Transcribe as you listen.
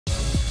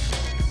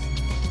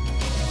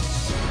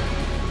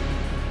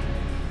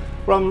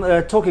Well,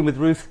 I'm talking with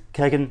Ruth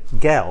Keggin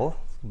Gell,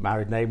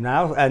 married name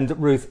now, and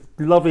Ruth,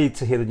 lovely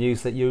to hear the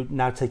news that you're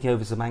now taking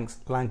over as a Manx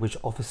Language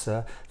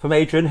Officer from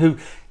Adrian, who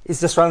is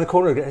just around the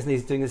corner, isn't he?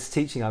 He's doing his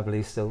teaching, I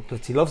believe, still,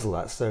 but he loves all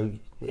that. So,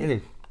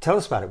 tell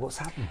us about it. What's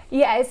happening?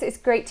 Yeah, it's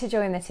great to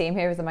join the team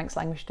here as a Manx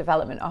Language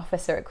Development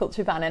Officer at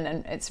Culture Vannin,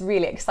 and it's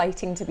really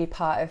exciting to be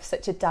part of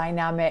such a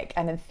dynamic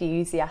and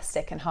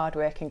enthusiastic and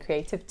hardworking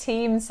creative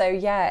team. So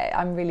yeah,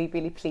 I'm really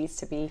pleased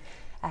to be,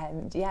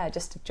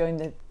 just to join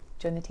the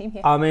team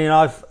here. I mean,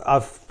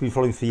 I've been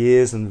following for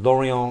years, and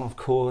Lorient, of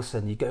course,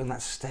 and you go on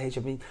that stage.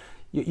 I mean,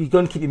 you're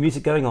going to keep your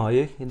music going, are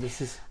you? And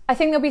I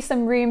think there'll be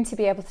some room to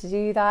be able to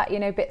do that.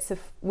 Bits of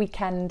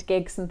weekend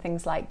gigs and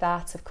things like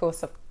that. Of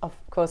course,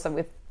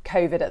 with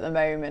COVID at the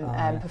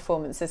moment,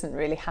 performance isn't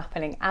really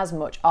happening as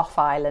much off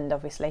island,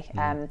 obviously,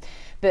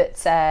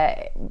 but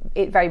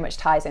it very much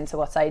ties into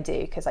what I do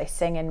because I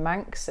sing in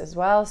Manx as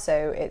well,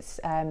 so it's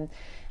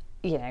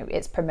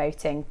it's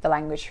promoting the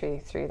language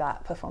through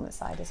that performance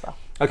side as well.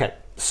 Okay,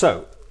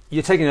 so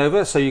you're taking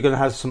over, so you're going to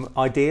have some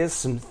ideas,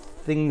 some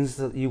things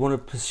that you want to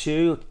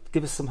pursue.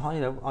 Give us some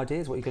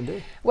ideas what you can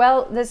do.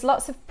 Well, there's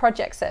lots of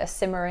projects that are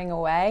simmering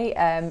away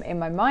in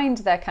my mind.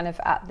 They're kind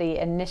of at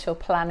the initial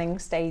planning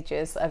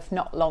stages of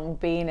not long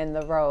being in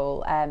the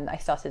role. I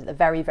started at the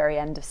very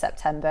end of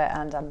September,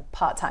 and I'm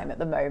part-time at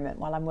the moment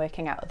while I'm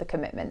working out the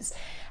commitments,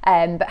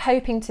 but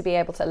hoping to be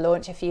able to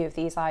launch a few of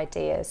these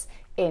ideas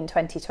in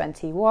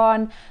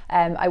 2021.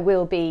 I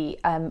will be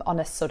on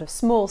a sort of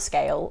small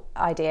scale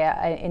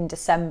idea. In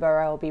December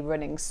I'll be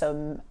running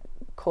some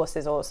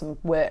courses or some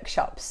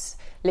workshops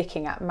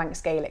looking at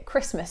Manx Gaelic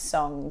Christmas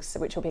songs,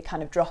 which will be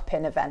kind of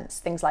drop-in events,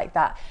 things like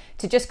that,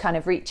 to just kind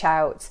of reach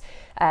out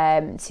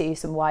to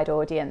some wide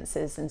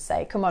audiences and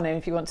say, come on in,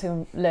 if you want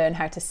to learn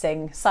how to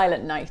sing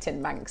Silent Night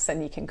in Manx,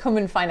 then you can come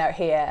and find out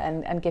here,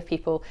 and give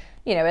people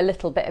a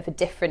little bit of a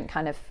different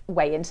kind of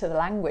way into the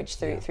language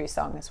through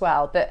song as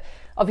well. But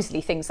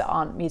obviously things that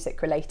aren't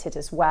music related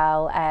as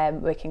well,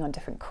 working on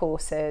different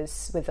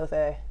courses with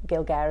other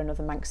Gilgare and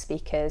other Manx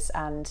speakers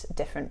and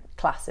different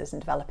classes and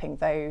developing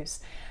those.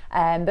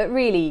 But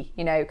really,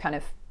 kind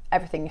of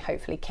everything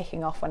hopefully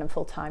kicking off when I'm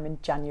full-time in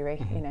January,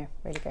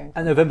 really going.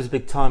 And November's a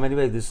big time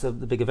anyway. There's the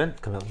big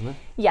event coming up, isn't there?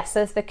 Yes,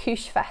 there's the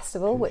Coosh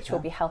Festival, which will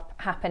be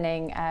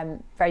happening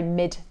very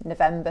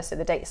mid-November. So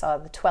the dates are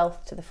the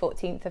 12th to the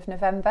 14th of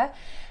November.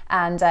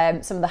 And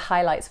some of the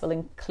highlights will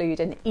include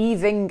an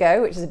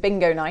e-bingo, which is a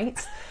bingo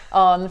night,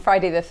 on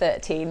Friday the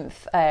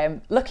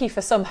 13th. Lucky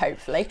for some,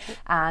 hopefully.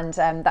 And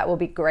that will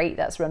be great.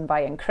 That's run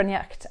by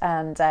Greinneyder,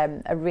 and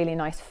a really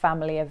nice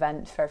family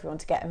event for everyone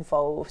to get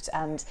involved,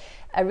 and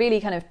a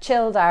really kind of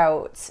chilled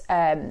out,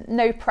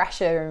 no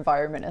pressure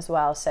environment as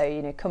well.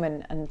 So, come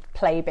in and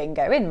play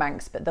bingo in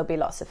Manx, but there'll be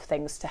lots of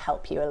things to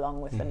help you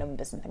along with the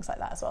numbers and things like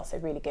that as well. So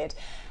really good.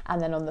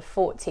 And then on the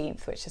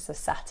 14th, which is a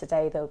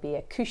Saturday, there'll be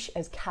a Coosh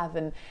as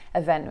Cavan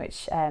event,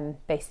 which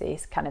basically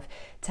is kind of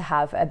to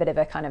have a bit of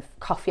a kind of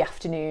coffee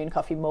afternoon,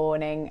 coffee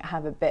morning,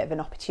 have a bit of an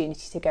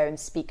opportunity to go and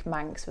speak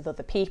Manx with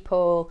other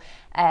people,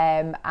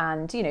 and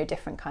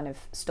different kind of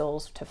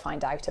stalls to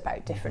find out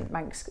about different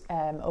Manx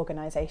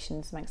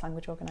organisations, Manx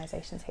language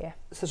organisations here.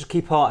 Such a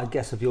key part, I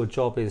guess, of your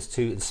job is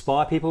to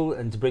inspire people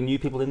and to bring new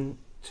people in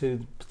to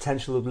the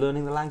potential of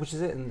learning the language,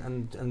 is it,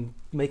 and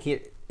making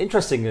it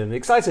interesting and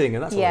exciting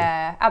and that sort of thing.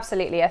 Yeah,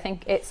 absolutely. I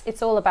think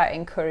it's all about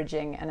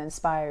encouraging and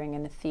inspiring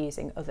and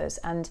enthusing others,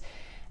 and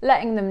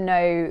letting them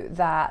know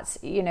that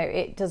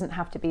it doesn't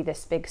have to be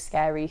this big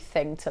scary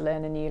thing to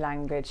learn a new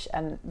language.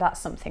 And that's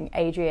something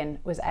Adrian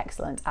was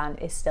excellent and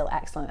is still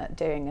excellent at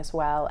doing as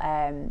well,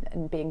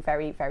 and being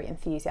very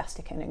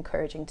enthusiastic and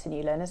encouraging to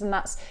new learners. And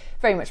that's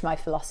very much my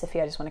philosophy.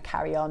 I just want to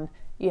carry on,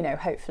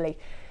 hopefully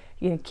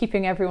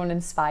keeping everyone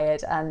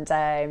inspired, and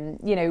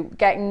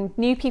getting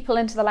new people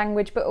into the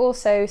language, but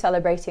also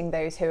celebrating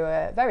those who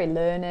are very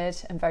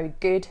learned and very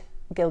good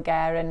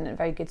Gilgarian and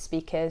very good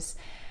speakers,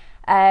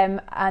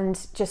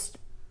 and just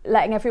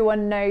letting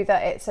everyone know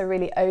that it's a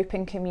really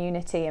open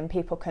community and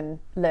people can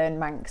learn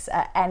Manx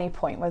at any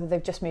point, whether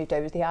they've just moved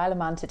over to the Isle of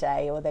Man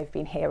today or they've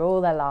been here all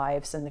their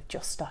lives and they've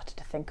just started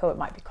to think, it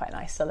might be quite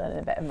nice to learn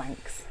a bit of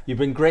Manx. You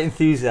bring great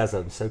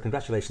enthusiasm, so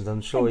congratulations.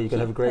 I'm sure you're going to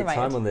have a great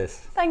time on this.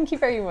 Thank you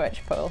very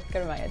much, Paul. Go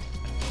to my head.